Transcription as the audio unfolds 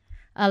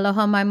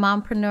Aloha, my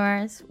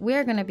mompreneurs.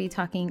 We're going to be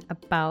talking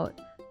about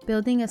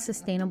building a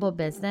sustainable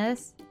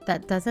business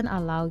that doesn't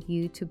allow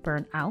you to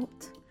burn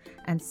out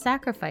and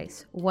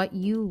sacrifice what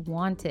you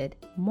wanted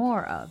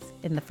more of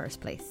in the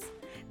first place.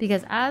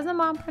 Because as a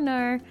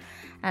mompreneur,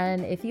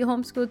 and if you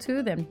homeschool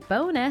too, then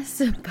bonus,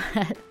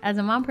 but as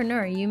a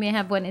mompreneur, you may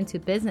have went into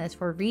business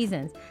for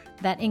reasons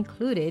that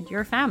included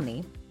your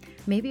family.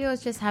 Maybe it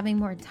was just having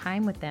more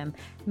time with them.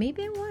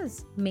 Maybe it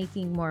was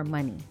making more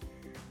money.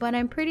 But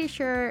I'm pretty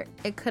sure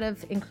it could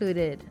have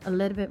included a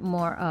little bit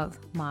more of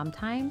mom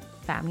time,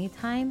 family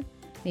time,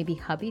 maybe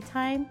hubby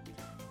time,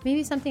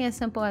 maybe something as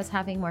simple as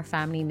having more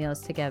family meals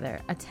together,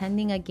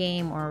 attending a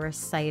game or a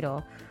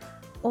recital,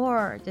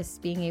 or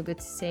just being able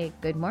to say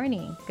good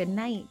morning, good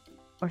night,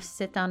 or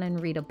sit down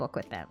and read a book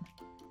with them.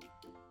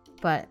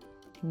 But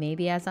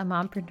maybe as a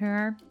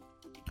mompreneur,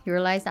 you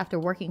realize after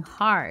working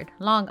hard,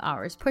 long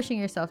hours, pushing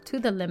yourself to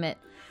the limit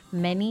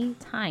many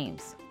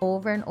times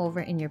over and over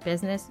in your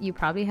business, you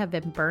probably have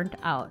been burnt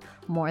out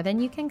more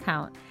than you can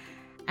count.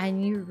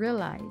 And you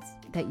realize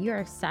that you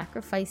are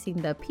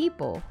sacrificing the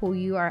people who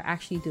you are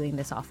actually doing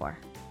this all for.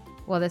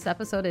 Well, this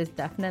episode is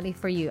definitely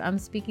for you. I'm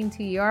speaking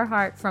to your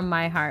heart from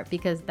my heart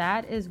because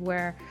that is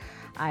where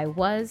I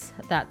was.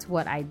 That's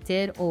what I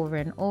did over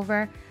and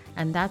over.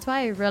 And that's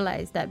why I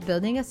realized that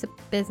building a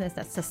business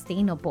that's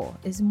sustainable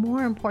is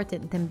more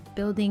important than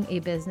building a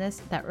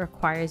business that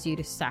requires you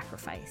to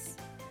sacrifice.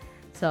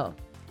 So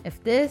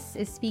if this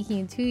is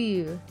speaking to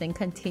you, then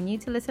continue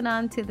to listen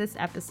on to this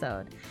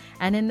episode.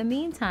 And in the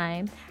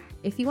meantime,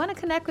 if you want to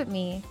connect with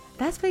me,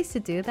 best place to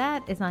do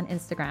that is on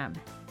Instagram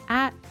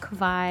at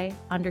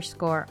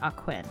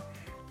Kawai_Aquin.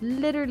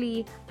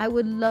 Literally, I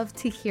would love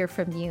to hear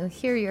from you,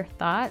 hear your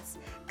thoughts,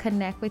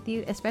 connect with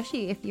you,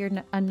 especially if you're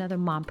another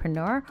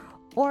mompreneur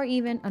or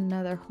even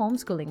another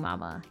homeschooling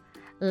mama.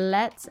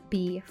 Let's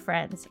be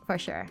friends for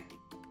sure.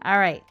 All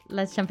right,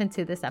 let's jump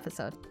into this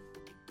episode.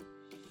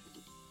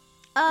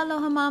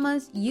 Aloha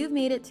mamas, you've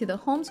made it to the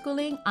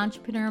Homeschooling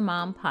Entrepreneur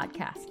Mom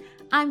podcast.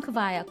 I'm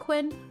Kawai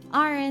Aquin,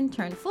 RN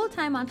turned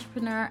full-time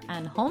entrepreneur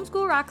and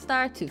homeschool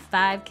rockstar to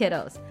 5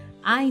 kiddos.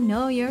 I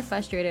know you're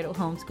frustrated with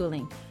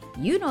homeschooling.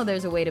 You know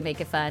there's a way to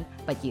make it fun,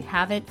 but you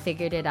haven't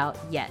figured it out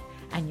yet.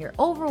 And you're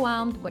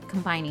overwhelmed with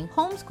combining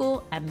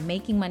homeschool and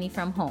making money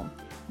from home.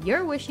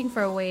 You're wishing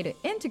for a way to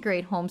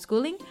integrate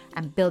homeschooling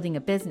and building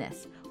a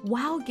business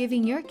while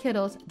giving your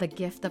kiddos the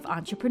gift of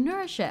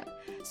entrepreneurship.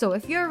 So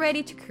if you're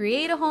ready to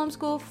create a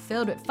homeschool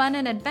filled with fun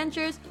and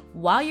adventures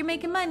while you're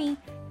making money,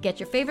 get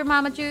your favorite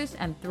mama juice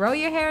and throw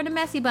your hair in a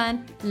messy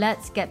bun.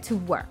 Let's get to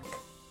work.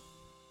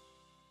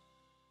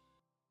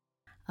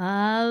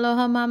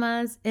 Aloha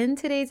mamas. In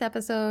today's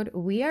episode,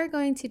 we are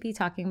going to be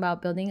talking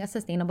about building a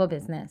sustainable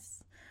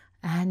business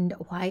and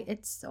why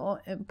it's so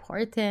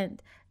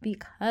important,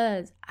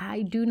 because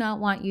I do not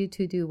want you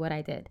to do what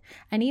I did.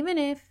 And even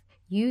if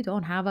you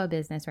don't have a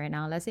business right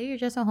now, let's say you're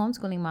just a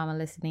homeschooling mama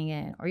listening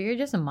in, or you're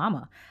just a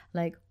mama,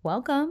 like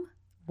welcome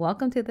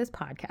to this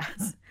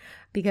podcast,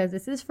 because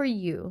this is for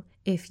you.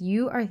 If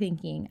you are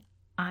thinking,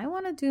 I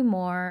want to do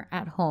more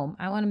at home,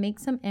 I want to make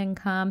some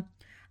income,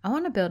 I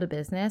want to build a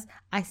business.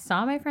 I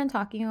saw my friend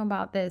talking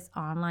about this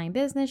online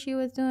business she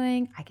was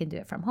doing. I can do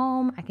it from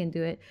home. I can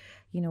do it,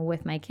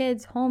 with my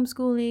kids,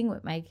 homeschooling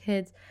with my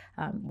kids,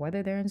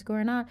 whether they're in school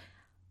or not.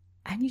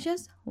 And you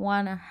just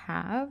want to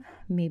have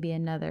maybe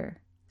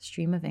another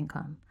stream of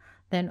income.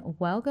 Then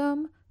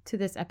welcome to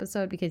this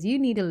episode, because you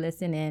need to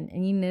listen in,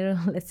 and you need to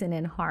listen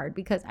in hard,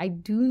 because I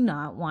do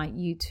not want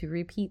you to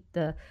repeat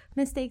the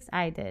mistakes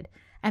I did.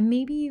 And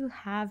maybe you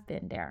have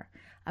been there.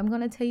 I'm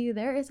going to tell you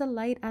there is a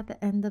light at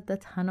the end of the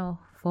tunnel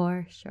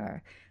for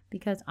sure,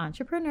 because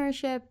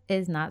entrepreneurship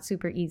is not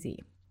super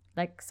easy.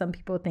 Like some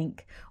people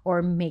think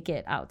or make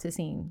it out to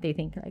seem. They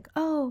think like,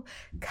 oh,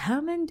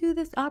 come and do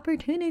this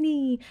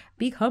opportunity.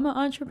 Become an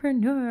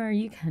entrepreneur.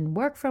 You can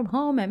work from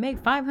home and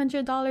make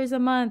 $500 a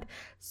month.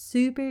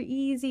 Super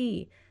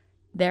easy.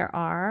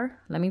 Let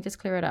me just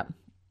clear it up.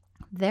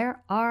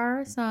 There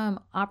are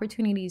some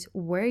opportunities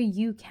where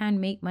you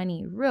can make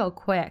money real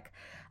quick,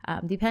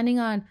 depending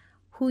on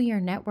who your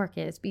network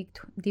is,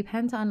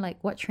 depends on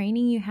like what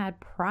training you had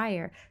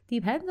prior,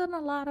 depends on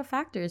a lot of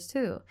factors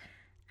too.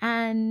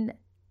 And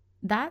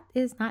that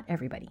is not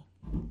everybody.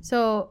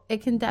 So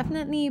it can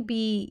definitely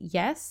be,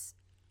 yes,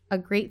 a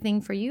great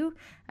thing for you.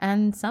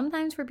 And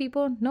sometimes for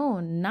people, no,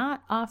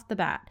 not off the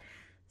bat.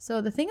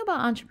 So the thing about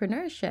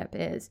entrepreneurship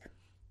is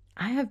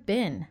I have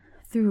been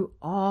through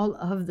all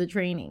of the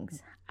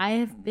trainings. I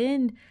have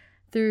been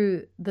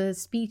through the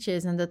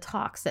speeches and the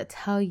talks that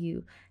tell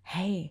you,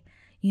 hey,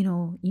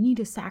 you need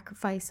to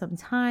sacrifice some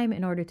time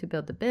in order to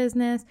build the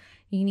business.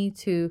 You need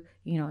to,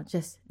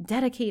 just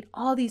dedicate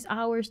all these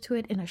hours to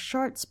it in a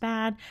short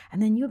span,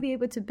 and then you'll be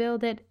able to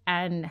build it.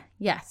 And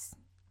yes,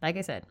 like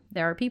I said,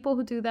 there are people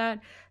who do that.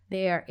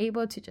 They are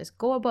able to just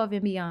go above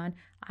and beyond.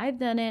 I've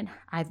done it.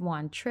 I've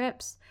won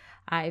trips.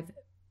 I've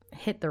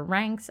hit the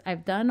ranks.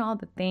 I've done all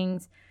the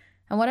things.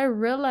 And what I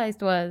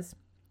realized was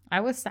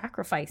I was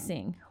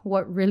sacrificing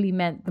what really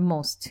meant the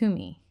most to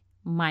me,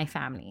 my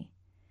family.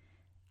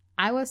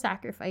 I was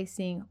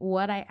sacrificing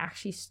what I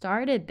actually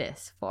started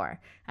this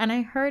for. And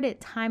I heard it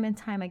time and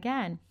time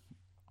again.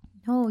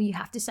 No, you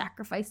have to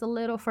sacrifice a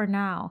little for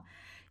now.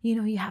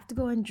 You have to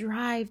go and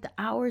drive the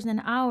hours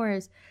and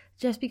hours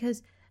just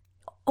because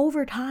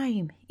over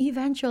time,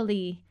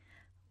 eventually,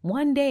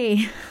 one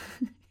day,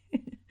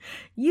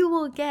 you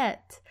will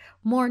get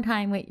more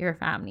time with your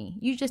family.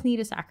 You just need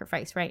to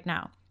sacrifice right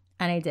now.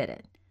 And I did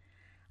it.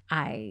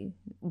 I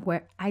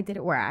did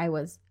it where I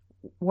was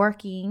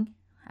working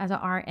as an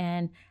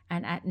RN,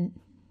 and at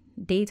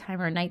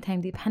daytime or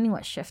nighttime, depending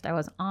what shift I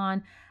was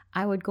on,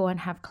 I would go and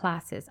have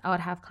classes. I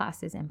would have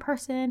classes in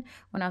person.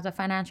 When I was a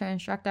financial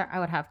instructor, I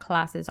would have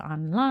classes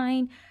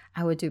online.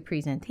 I would do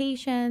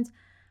presentations.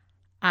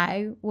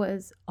 I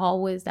was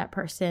always that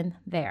person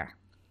there.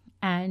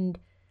 And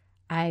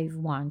I've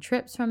won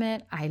trips from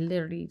it. I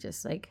literally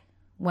just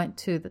went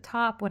to the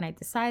top when I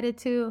decided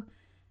to.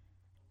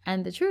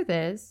 And the truth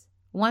is,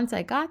 once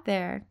I got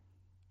there,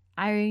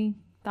 I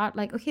thought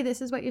okay,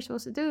 this is what you're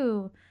supposed to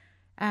do.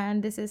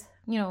 And this is,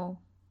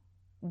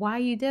 why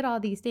you did all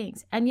these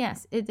things. And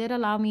yes, it did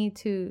allow me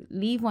to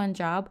leave one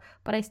job,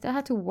 but I still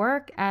had to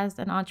work as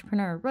an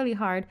entrepreneur really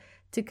hard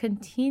to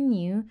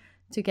continue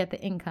to get the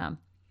income.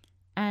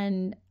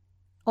 And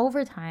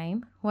over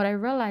time, what I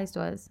realized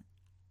was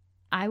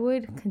I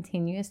would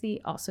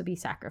continuously also be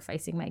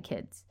sacrificing my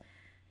kids.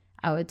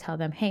 I would tell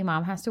them, hey,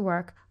 mom has to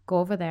work, go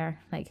over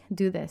there,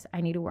 do this.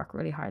 I need to work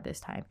really hard this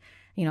time.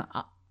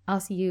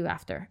 I'll see you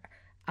after.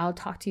 I'll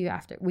talk to you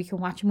after. We can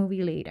watch a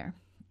movie later.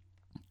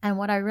 And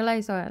what I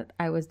realized what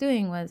I was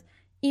doing was,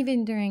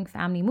 even during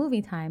family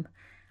movie time,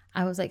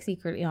 I was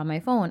secretly on my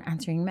phone,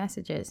 answering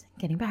messages,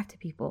 getting back to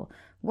people,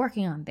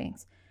 working on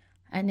things.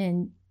 And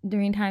then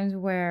during times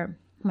where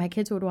my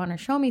kids would want to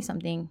show me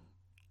something,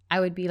 I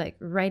would be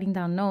writing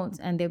down notes,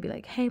 and they'd be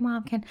like, hey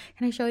mom, can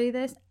I show you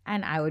this?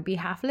 And I would be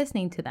half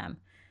listening to them,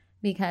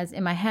 because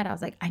in my head, I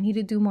was I need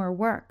to do more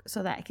work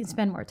so that I can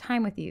spend more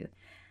time with you.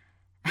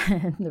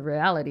 And the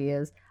reality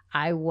is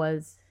I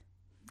was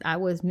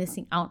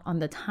missing out on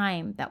the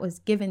time that was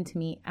given to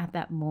me at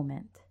that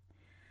moment.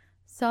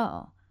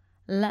 So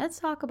let's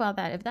talk about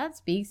that. If that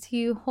speaks to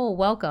you,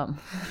 welcome.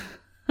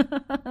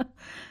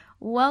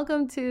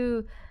 Welcome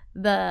to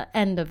the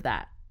end of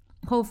that,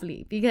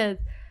 hopefully, because,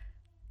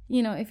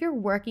 if you're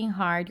working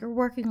hard, you're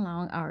working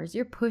long hours,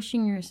 you're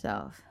pushing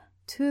yourself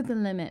to the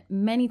limit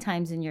many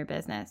times in your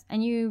business,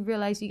 and you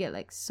realize you get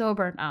so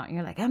burnt out, and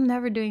you're I'm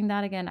never doing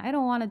that again. I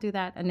don't want to do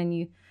that. And then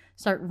you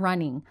start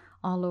running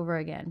all over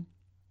again.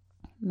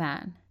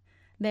 Man,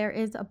 there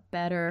is a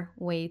better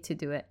way to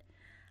do it.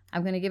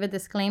 I'm going to give a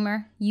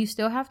disclaimer. You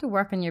still have to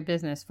work on your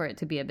business for it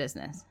to be a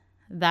business.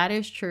 That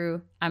is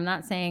true. I'm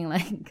not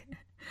saying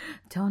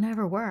don't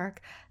ever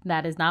work.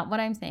 That is not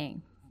what I'm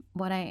saying.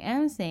 What I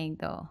am saying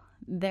though,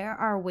 there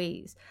are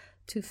ways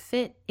to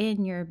fit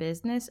in your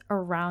business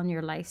around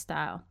your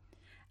lifestyle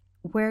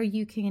where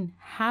you can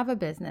have a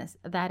business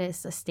that is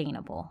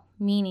sustainable,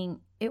 meaning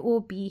it will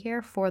be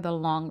here for the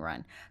long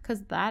run,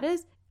 because that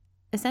is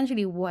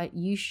essentially what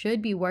you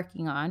should be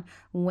working on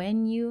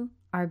when you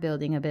are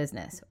building a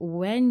business.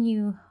 When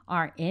you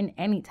are in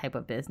any type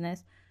of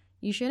business,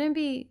 you shouldn't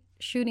be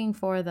shooting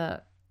for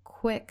the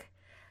quick,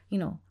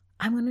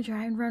 I'm going to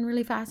try and run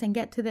really fast and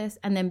get to this,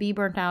 and then be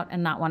burnt out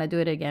and not want to do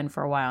it again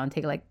for a while and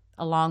take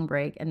a long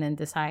break, and then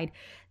decide,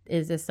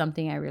 is this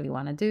something I really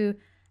want to do?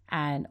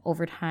 And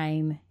over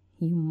time,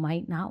 you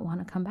might not want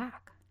to come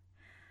back.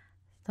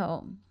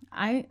 So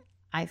I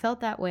felt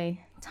that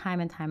way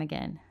time and time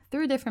again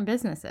through different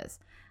businesses.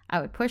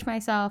 I would push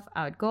myself.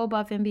 I would go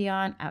above and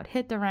beyond. I would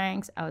hit the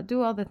ranks. I would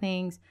do all the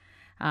things.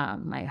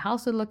 My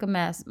house would look a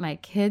mess. My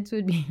kids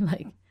would be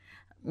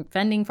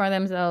fending for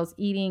themselves,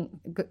 eating.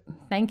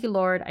 Thank you,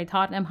 Lord. I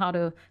taught them how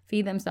to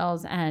feed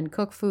themselves and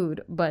cook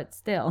food, but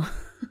still,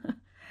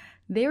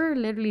 they were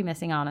literally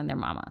missing out on their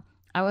mama.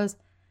 I was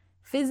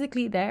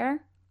physically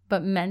there,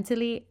 but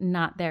mentally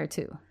not there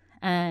too.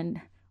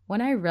 And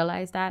when I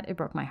realized that, it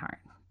broke my heart,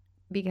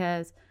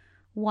 because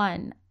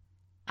one,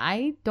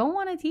 I don't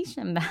want to teach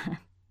them that.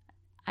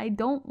 I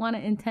don't want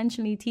to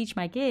intentionally teach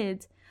my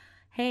kids,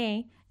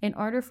 hey, in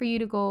order for you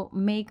to go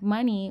make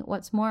money,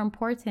 what's more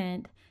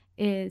important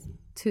is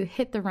to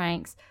hit the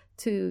ranks,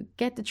 to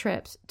get the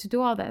trips, to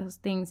do all those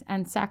things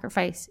and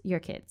sacrifice your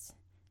kids.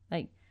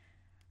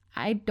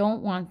 I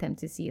don't want them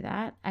to see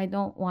that. I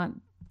don't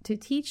want to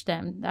teach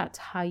them that's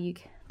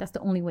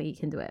the only way you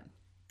can do it.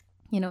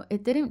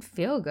 It didn't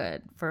feel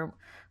good for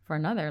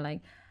another.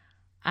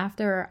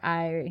 After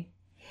I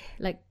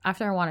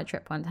won a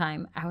trip one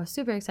time, I was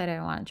super excited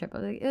I won a trip. I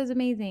was it was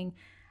amazing.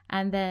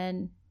 And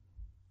then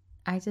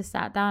I just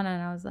sat down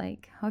and I was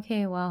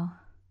okay, well,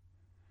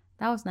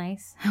 that was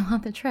nice. I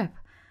want the trip.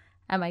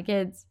 And my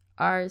kids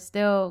are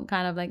still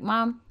kind of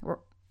Mom,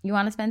 you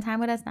want to spend time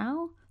with us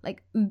now?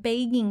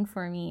 Begging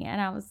for me. And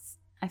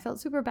I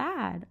felt super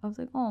bad. I was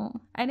oh,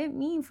 I didn't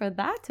mean for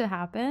that to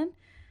happen.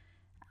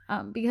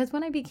 Because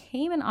when I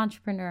became an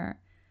entrepreneur,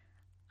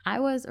 I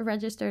was a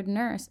registered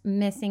nurse,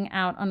 missing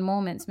out on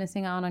moments,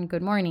 missing out on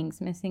good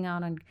mornings, missing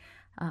out on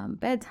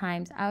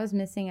bedtimes. I was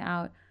missing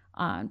out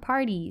on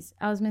parties.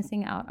 I was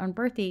missing out on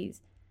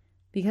birthdays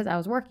because I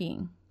was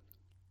working.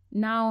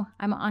 Now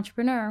I'm an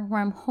entrepreneur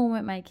where I'm home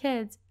with my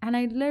kids, and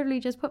I literally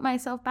just put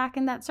myself back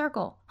in that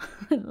circle,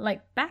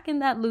 like back in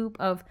that loop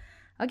of,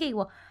 okay,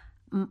 well,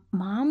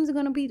 mom's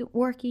going to be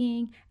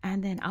working,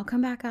 and then I'll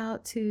come back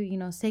out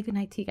to, say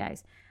goodnight to you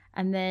guys.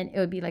 And then it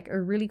would be like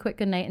a really quick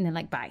goodnight and then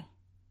like, bye.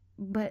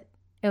 But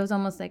it was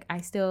almost like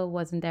I still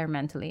wasn't there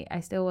mentally. I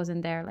still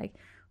wasn't there like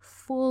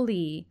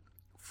fully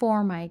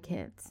for my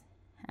kids.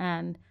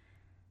 And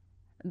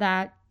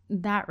that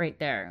right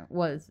there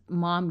was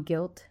mom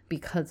guilt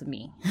because of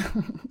me.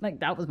 Like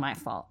that was my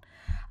fault,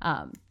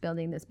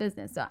 building this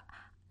business. So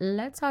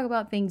let's talk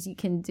about things you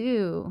can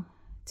do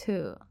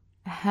to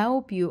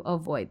help you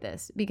avoid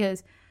this,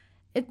 because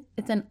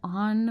it's an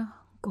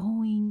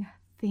ongoing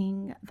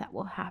thing that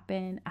will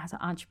happen as an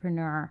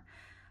entrepreneur.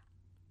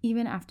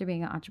 Even after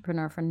being an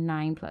entrepreneur for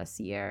 9+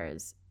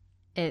 years,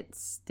 it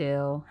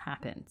still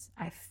happens.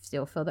 I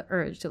still feel the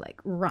urge to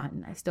like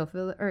run. I still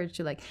feel the urge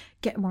to like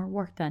get more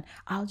work done.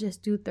 I'll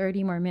just do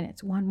 30 more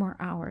minutes, 1 more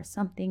hour,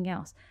 something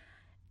else.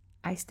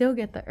 I still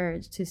get the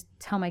urge to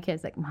tell my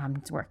kids like, mom,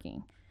 it's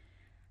working.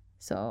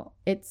 So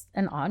it's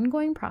an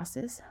ongoing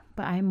process,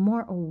 but I'm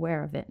more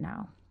aware of it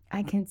now.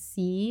 I can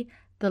see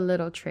the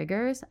little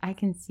triggers. I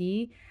can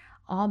see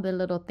all the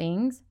little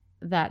things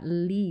that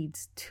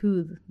leads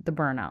to the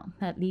burnout,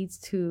 that leads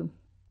to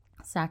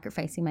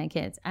sacrificing my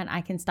kids. And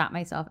I can stop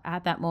myself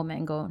at that moment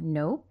and go,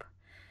 nope,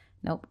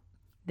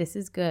 this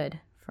is good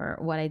for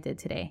what I did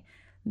today.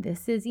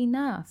 This is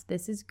enough.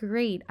 This is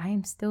great. I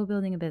am still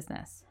building a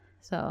business.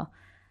 So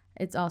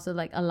it's also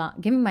like a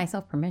lot, giving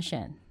myself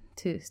permission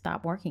to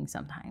stop working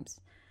sometimes,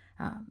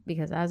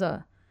 because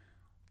I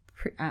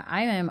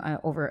am an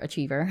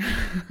overachiever.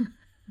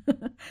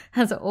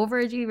 As an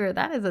overachiever,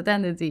 that is a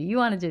tendency. You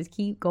want to just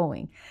keep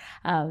going.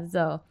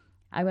 So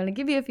I'm going to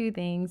give you a few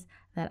things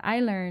that I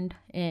learned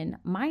in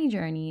my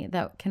journey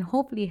that can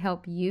hopefully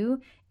help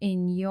you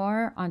in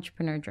your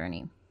entrepreneur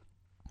journey.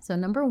 So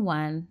number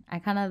one, I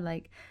kind of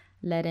like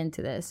led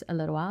into this a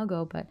little while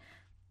ago, but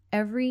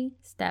every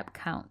step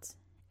counts.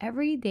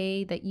 Every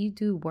day that you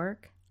do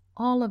work,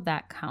 all of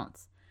that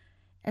counts.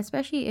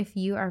 Especially if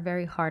you are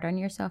very hard on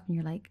yourself and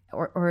you're like,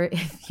 or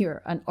if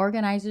you're an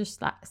organizer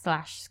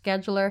slash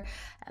scheduler,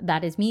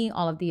 that is me,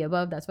 all of the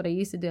above. That's what I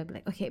used to do. I'd be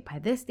like, okay, by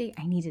this day,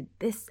 I needed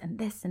this and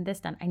this and this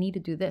done. I need to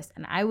do this.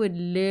 And I would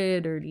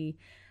literally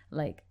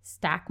like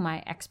stack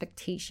my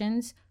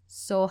expectations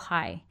so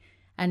high.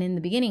 And in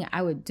the beginning,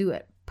 I would do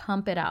it,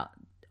 pump it out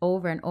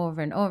over and over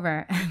and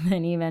over. And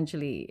then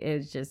eventually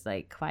it's just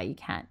like, why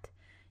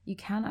you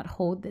cannot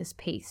hold this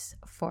pace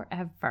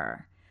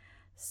forever.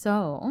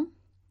 So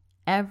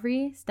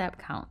every step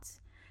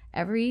counts.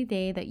 Every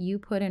day that you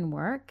put in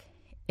work,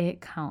 it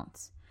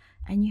counts.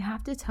 And you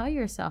have to tell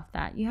yourself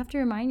that. You have to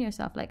remind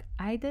yourself, like,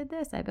 I did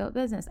this, I built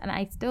business. And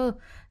I still,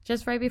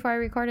 just right before I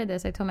recorded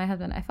this, I told my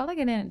husband, I felt like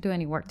I didn't do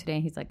any work today.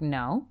 And he's like,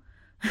 no.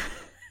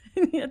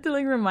 He had to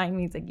like remind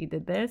me. He's like, you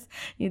did this,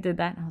 you did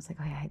that. And I was like,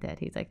 oh yeah, I did.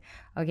 He's like,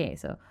 okay,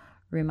 so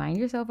remind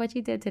yourself what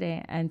you did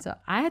today. And so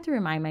I had to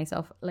remind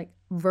myself, like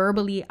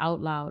verbally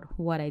out loud,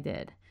 what I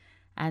did.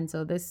 And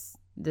so this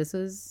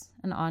is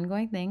an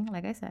ongoing thing,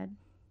 like I said,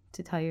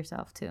 to tell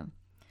yourself too.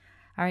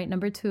 All right,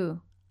 number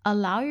 2,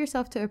 allow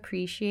yourself to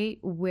appreciate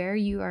where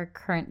you are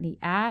currently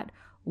at,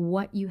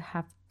 what you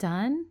have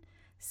done,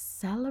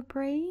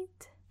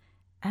 celebrate.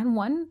 And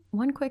one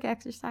quick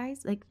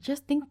exercise, like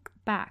just think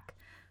back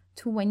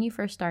to when you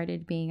first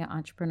started being an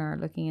entrepreneur,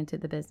 looking into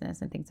the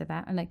business and things like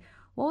that. And like,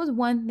 what was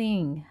one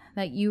thing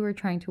that you were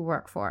trying to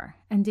work for,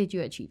 and did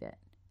you achieve it?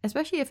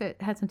 Especially if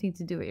it had something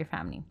to do with your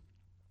family.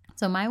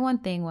 So my one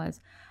thing was,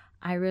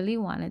 I really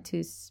wanted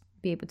to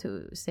be able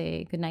to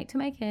say goodnight to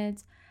my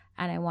kids,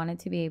 and I wanted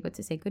to be able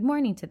to say good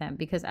morning to them,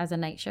 because as a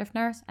night shift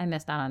nurse, I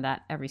missed out on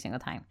that every single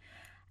time.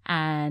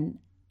 And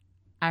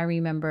I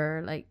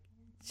remember like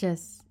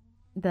just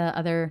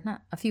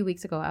a few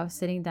weeks ago, I was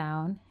sitting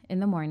down in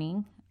the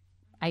morning.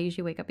 I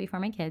usually wake up before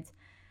my kids.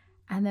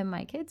 And then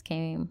my kids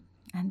came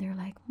and they're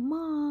like,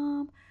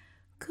 Mom,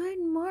 good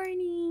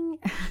morning.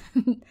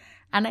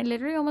 And I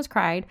literally almost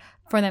cried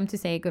for them to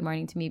say good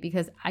morning to me,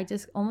 because I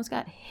just almost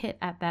got hit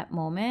at that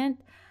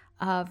moment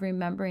of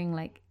remembering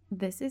like,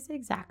 this is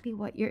exactly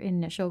what your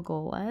initial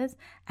goal was,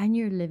 and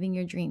you're living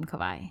your dream,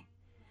 Kawai.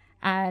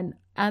 And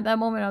at that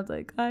moment, I was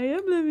like, I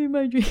am living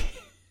my dream.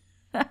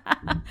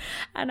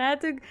 And I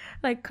had to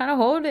like kind of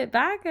hold it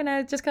back. And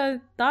I just kind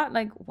of thought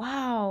like,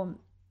 wow,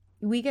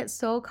 we get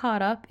so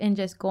caught up in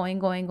just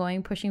going,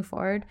 pushing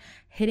forward,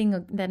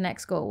 hitting the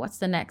next goal. What's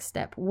the next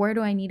step? Where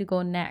do I need to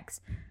go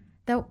next?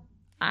 That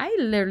I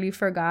literally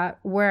forgot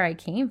where I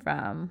came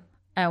from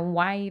and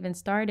why I even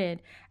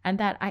started, and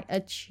that I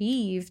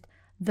achieved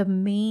the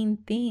main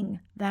thing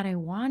that I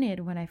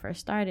wanted when I first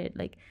started.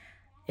 Like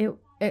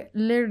it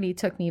literally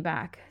took me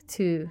back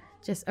to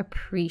just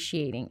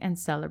appreciating and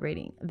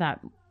celebrating that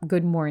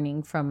good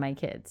morning from my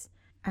kids.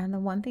 And the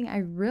one thing I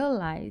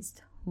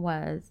realized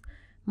was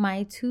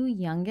my 2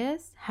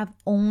 youngest have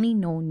only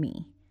known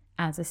me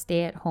as a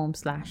stay-at-home /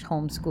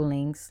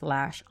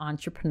 homeschooling /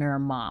 entrepreneur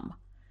mom.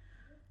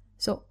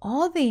 So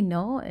all they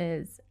know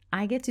is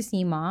I get to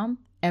see mom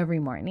every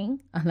morning,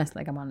 unless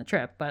like I'm on a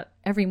trip, but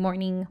every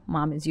morning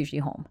mom is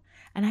usually home.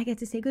 And I get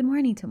to say good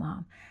morning to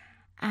mom.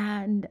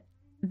 And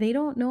they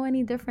don't know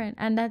any different.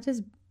 And that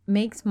just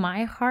makes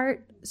my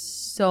heart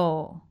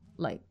so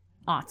like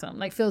awesome,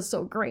 like feels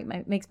so great.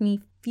 Makes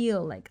me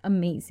feel like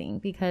amazing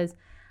because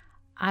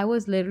I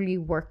was literally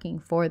working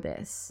for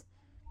this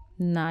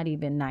not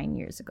even 9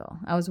 years ago.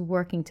 I was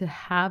working to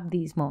have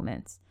these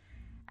moments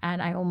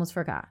and I almost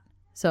forgot.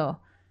 So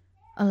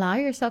allow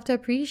yourself to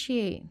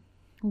appreciate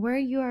where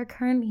you are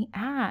currently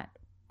at.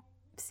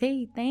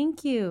 Say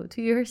thank you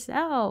to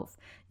yourself.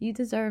 You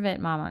deserve it,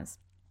 mamas.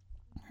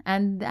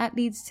 And that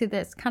leads to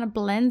this, kind of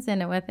blends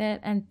in it with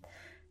it and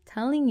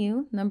telling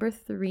you, number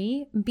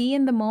 3, be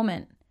in the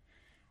moment.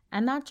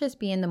 And not just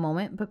be in the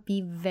moment, but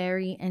be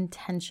very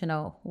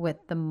intentional with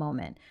the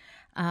moment.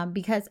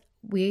 Because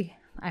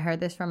I heard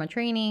this from a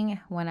training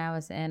when I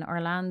was in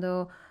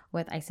Orlando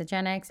with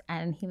Isagenix,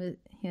 and he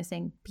was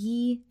saying,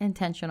 be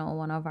intentional,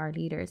 one of our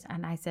leaders.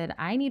 And I said,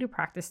 I need to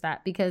practice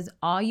that because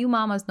all you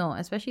mamas know,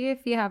 especially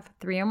if you have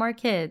 3 or more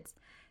kids,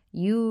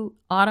 you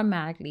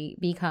automatically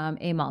become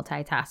a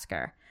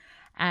multitasker.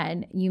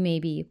 And you may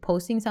be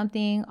posting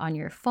something on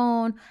your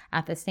phone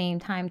at the same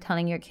time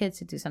telling your kids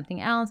to do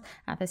something else.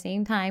 At the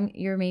same time,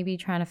 you're maybe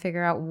trying to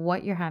figure out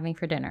what you're having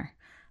for dinner.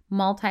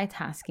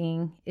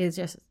 Multitasking is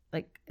just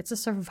like, it's a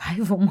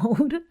survival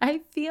mode,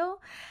 I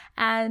feel.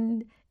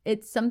 And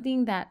it's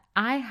something that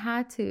I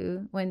had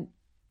to, when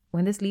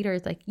this leader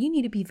is like, you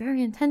need to be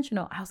very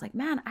intentional. I was like,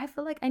 man, I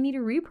feel like I need to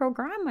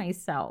reprogram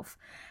myself.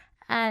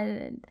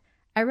 And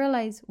I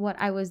realized what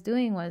I was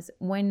doing was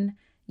when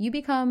you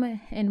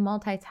become in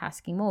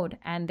multitasking mode,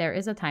 and there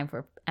is a time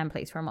for and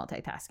place for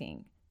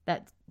multitasking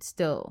that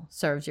still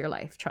serves your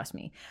life, trust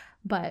me.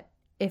 But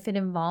if it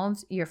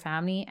involves your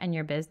family and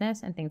your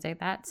business and things like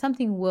that,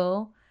 something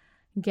will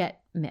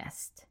get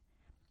missed.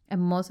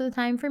 And most of the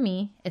time for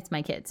me, it's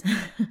my kids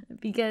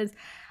because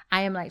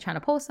I am like trying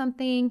to post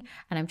something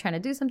and I'm trying to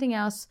do something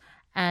else.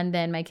 And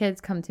then my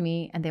kids come to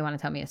me and they want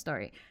to tell me a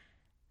story.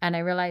 And I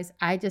realize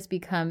I just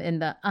become in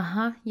the,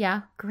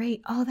 yeah,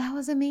 great. Oh, that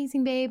was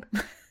amazing, babe.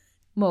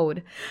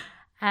 mode.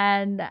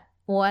 And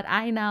what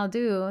I now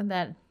do,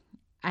 that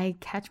I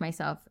catch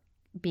myself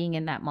being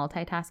in that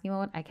multitasking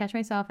mode, I catch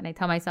myself and I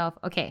tell myself,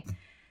 okay,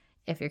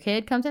 if your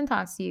kid comes and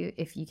talks to you,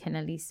 if you can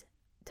at least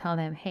tell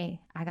them,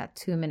 hey, I got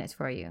 2 minutes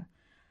for you.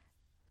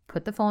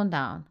 Put the phone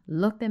down,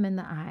 look them in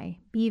the eye,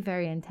 be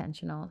very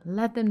intentional,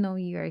 let them know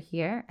you're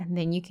here, and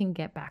then you can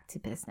get back to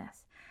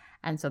business.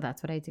 And so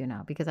that's what I do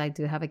now because I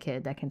do have a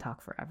kid that can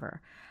talk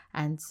forever.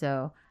 And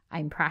so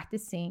I'm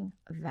practicing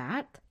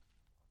that.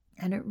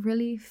 And it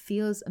really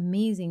feels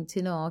amazing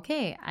to know,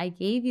 okay, I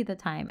gave you the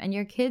time, and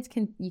you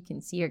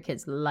can see your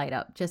kids light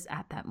up just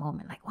at that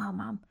moment. Like, wow,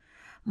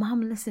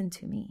 mom listened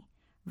to me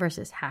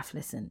versus half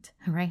listened,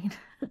 right?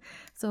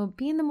 So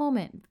be in the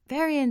moment,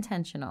 very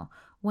intentional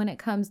when it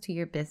comes to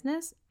your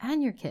business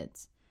and your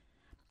kids.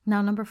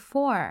 Now, number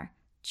 4,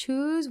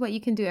 choose what you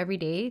can do every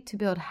day to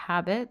build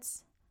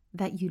habits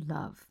that you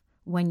love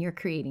when you're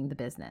creating the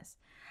business.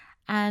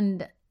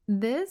 And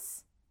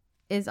this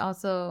is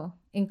also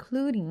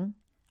including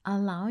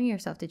allowing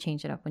yourself to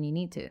change it up when you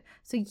need to.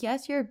 So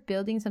yes, you're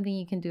building something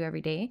you can do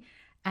every day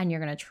and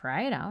you're going to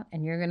try it out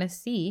and you're going to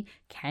see,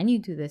 can you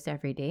do this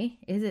every day?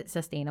 Is it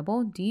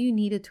sustainable? Do you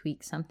need to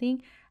tweak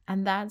something?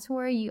 And that's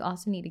where you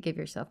also need to give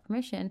yourself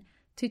permission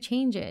to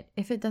change it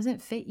if it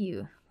doesn't fit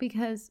you.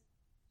 Because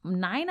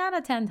 9 out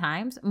of 10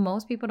 times,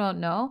 most people don't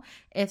know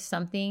if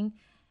something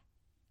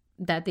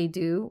that they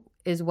do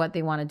is what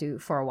they want to do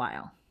for a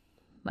while.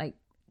 Like,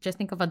 just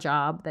think of a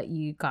job that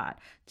you got.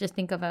 Just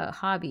think of a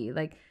hobby.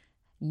 Like,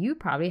 you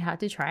probably had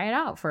to try it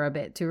out for a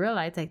bit to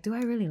realize, like, do I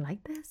really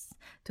like this?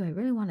 Do I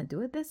really want to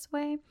do it this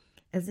way?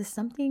 Is this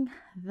something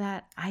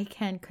that I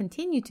can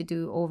continue to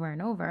do over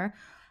and over?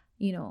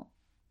 You know,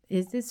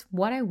 is this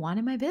what I want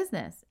in my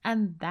business?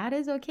 And that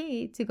is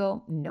okay to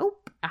go,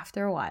 nope,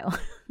 after a while.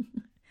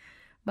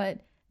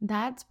 But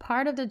that's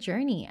part of the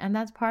journey. And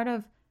that's part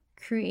of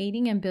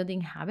creating and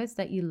building habits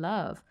that you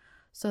love.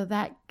 So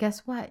that,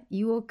 guess what?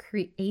 You will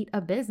create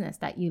a business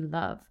that you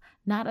love,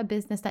 not a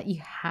business that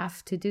you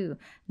have to do,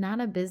 not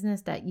a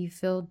business that you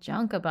feel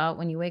junk about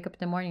when you wake up in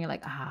the morning. You're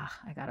like, I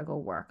got to go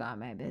work on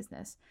my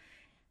business.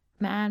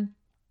 Man,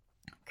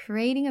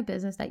 creating a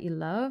business that you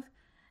love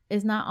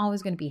is not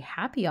always going to be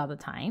happy all the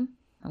time.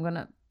 I'm going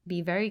to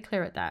be very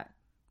clear with that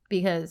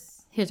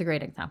because here's a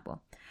great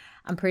example.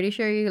 I'm pretty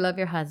sure you love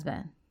your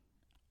husband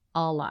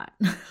a lot.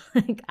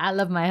 Like, I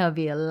love my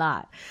hubby a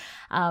lot.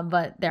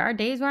 But there are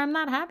days where I'm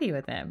not happy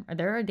with him. Or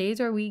there are days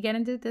where we get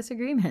into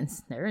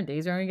disagreements. There are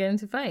days where we get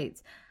into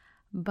fights.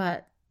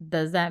 But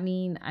does that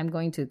mean I'm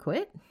going to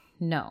quit?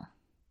 No.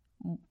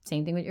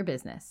 Same thing with your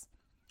business.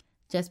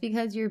 Just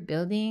because you're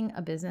building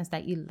a business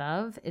that you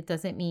love, it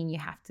doesn't mean you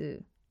have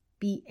to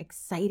be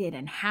excited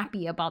and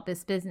happy about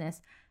this business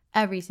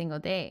every single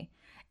day.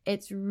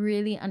 It's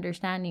really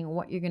understanding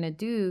what you're going to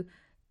do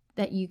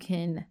that you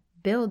can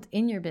build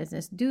in your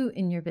business, do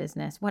in your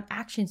business, what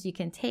actions you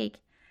can take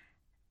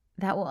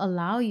that will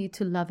allow you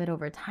to love it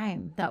over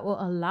time, that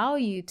will allow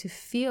you to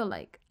feel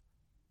like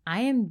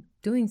I am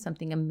doing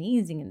something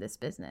amazing in this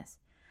business.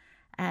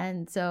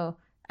 And so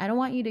I don't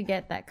want you to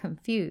get that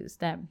confused,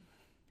 that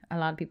a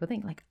lot of people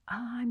think like,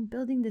 oh, I'm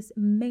building this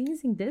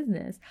amazing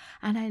business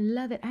and I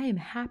love it. I am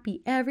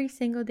happy every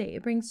single day.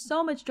 It brings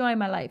so much joy in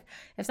my life.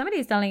 If somebody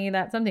is telling you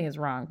that, something is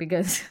wrong,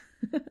 because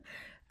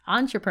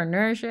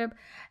entrepreneurship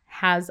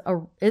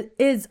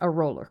is a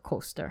roller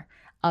coaster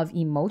of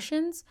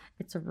emotions.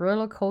 It's a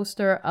roller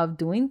coaster of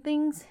doing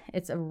things.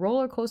 It's a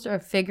roller coaster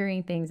of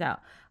figuring things out.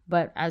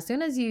 But as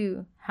soon as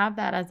you have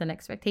that as an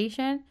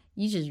expectation,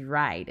 you just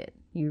ride it.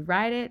 You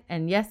ride it.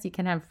 And yes, you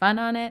can have fun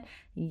on it.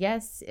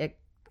 Yes, it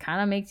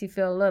kind of makes you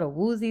feel a little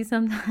woozy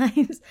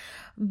sometimes.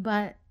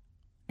 But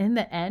in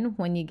the end,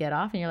 when you get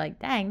off and you're like,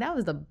 dang, that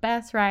was the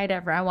best ride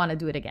ever, I want to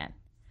do it again.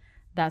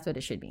 That's what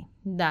it should be.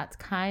 That's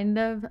kind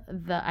of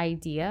the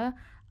idea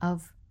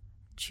of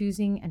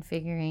choosing and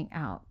figuring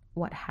out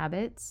what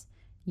habits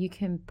you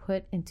can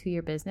put into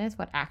your business,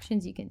 what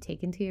actions you can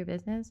take into your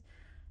business,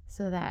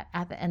 so that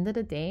at the end of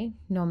the day,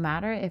 no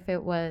matter if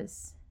it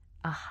was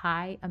a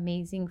high,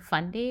 amazing,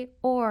 fun day,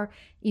 or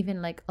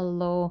even like a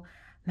low,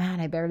 man,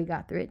 I barely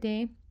got through it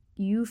day,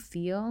 you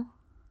feel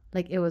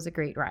like it was a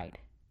great ride.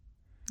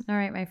 All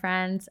right, my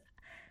friends,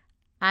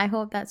 I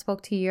hope that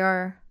spoke to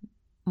your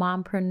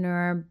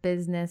mompreneur,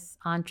 business,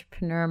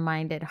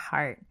 entrepreneur-minded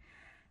heart.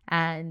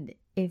 And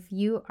if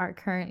you are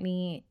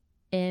currently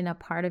in a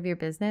part of your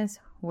business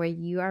where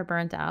you are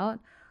burnt out,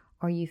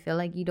 or you feel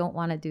like you don't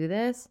want to do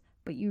this,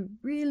 but you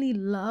really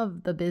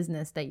love the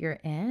business that you're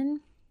in,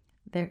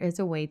 there is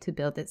a way to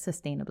build it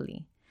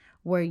sustainably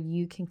where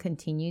you can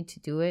continue to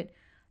do it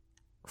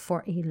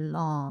for a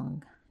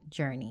long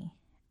journey.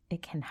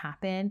 It can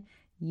happen.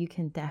 You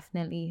can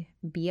definitely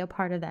be a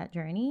part of that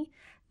journey.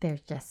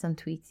 There's just some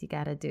tweaks you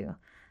got to do.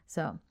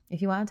 So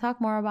if you want to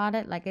talk more about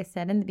it, like I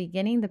said in the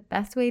beginning, the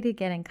best way to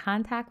get in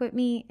contact with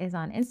me is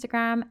on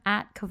Instagram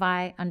at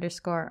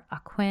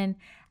Kawai_Ahquin,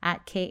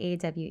 at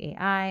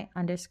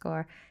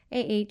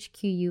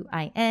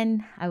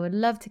KAWAI_AHQUIN. I would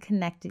love to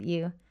connect with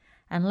you.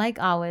 And like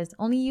always,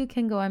 only you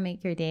can go and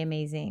make your day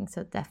amazing.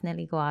 So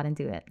definitely go out and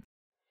do it.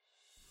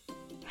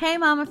 Hey,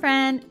 mama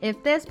friend,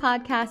 if this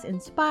podcast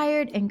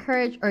inspired,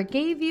 encouraged, or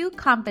gave you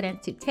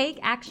confidence to take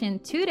action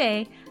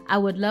today, I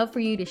would love for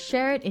you to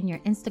share it in your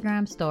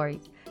Instagram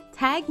stories.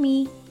 Tag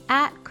me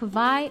at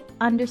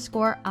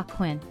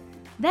Kawai_Ahquin.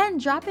 Then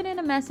drop it in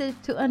a message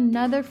to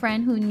another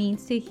friend who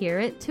needs to hear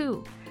it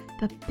too.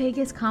 The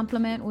biggest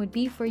compliment would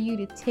be for you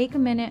to take a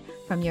minute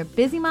from your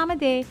busy mama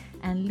day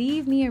and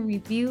leave me a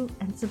review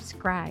and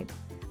subscribe.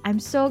 I'm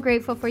so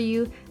grateful for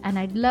you, and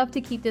I'd love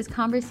to keep this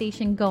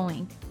conversation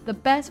going. The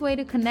best way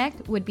to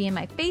connect would be in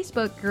my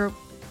Facebook group,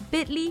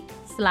 bit.ly/HEM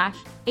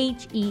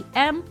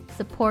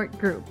support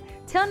group.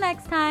 Till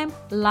next time,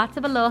 lots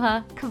of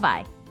aloha,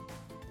 Kawai.